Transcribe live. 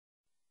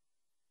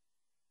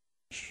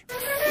much.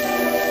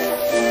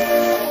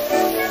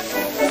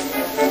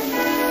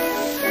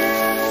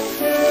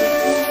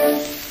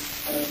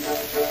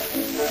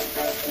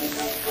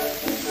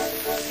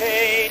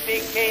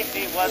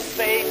 Katie was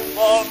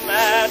baseball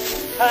mad,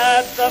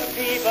 had the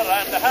fever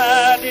and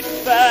had it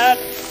bad,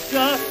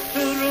 just to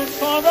root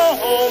for the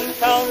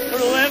hometown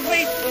crew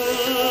every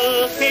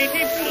blue,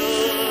 Katie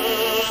Blue.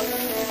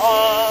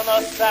 On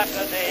a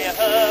Saturday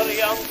her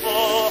young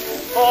beau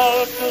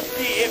called to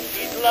see if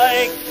she'd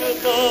like to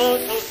go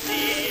to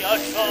see a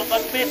show,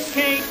 but Miss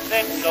Kate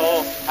said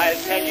no. I'll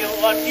tell you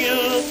what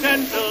you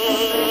can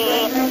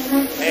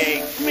do.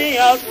 Take me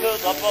out to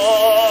the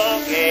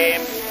ball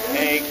game,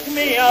 take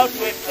me out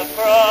with the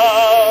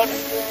crowd.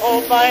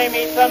 Oh, buy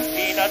me some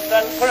peanuts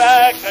and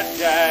Cracker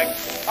Jack.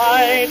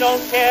 I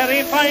don't care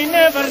if I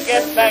never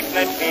get back.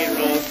 Let me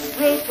root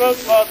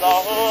for the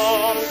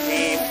home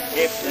team.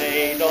 If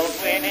they don't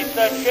win, it's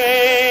a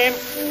shame.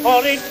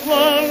 For it's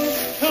 1,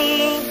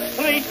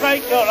 2, 3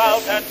 strikes, you're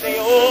out at the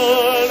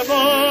old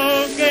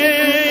ball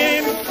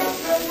game.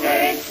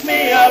 Take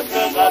me out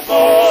to the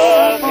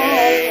ball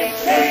game.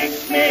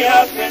 Take me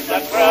out with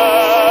the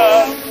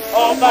crowd.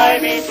 Oh, buy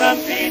me some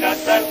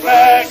peanuts and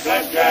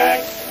Cracker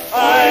Jack.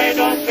 I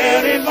don't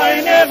care if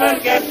I never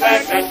get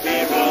back. Let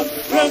me root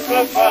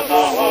for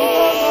the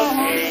whole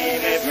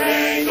team. If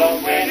they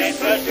don't win,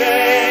 it's a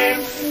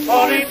shame.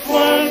 For it's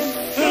 1,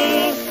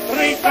 2,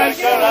 3 strikes,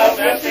 you're out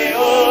at the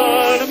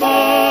old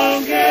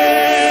ball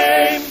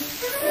game.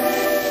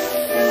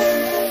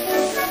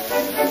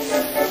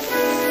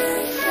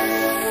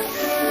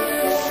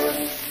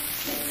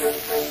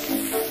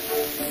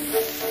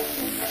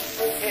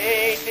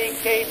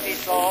 Katie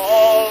saw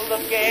all the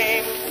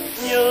games,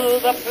 knew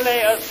the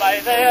players by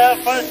their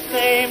first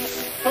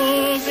names,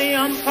 told the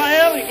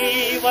umpire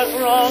he was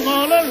wrong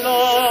all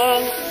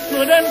along,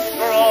 good and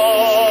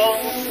strong.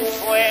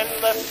 When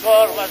the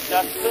score was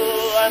just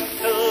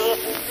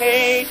 2-2,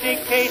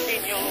 Katie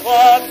knew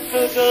what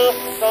to do,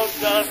 so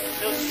just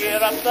to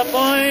cheer up the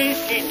boys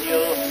she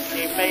knew,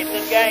 she made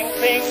the gang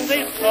sing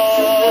this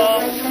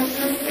song.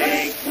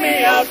 Take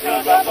me out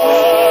to the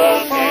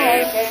ball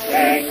game,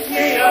 take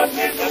me out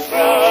with the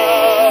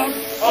crowd.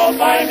 Oh,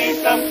 buy me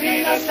some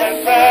peanuts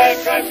and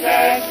Cracker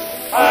Jack.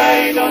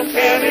 I don't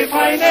care if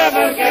I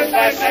never get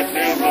back. Let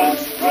me root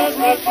for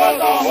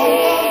the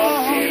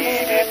whole team.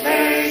 If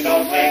they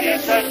don't win,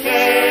 it's a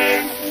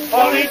shame.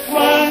 For it's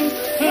 1,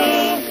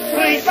 2,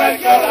 3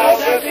 strikes, you're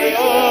out at the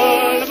old.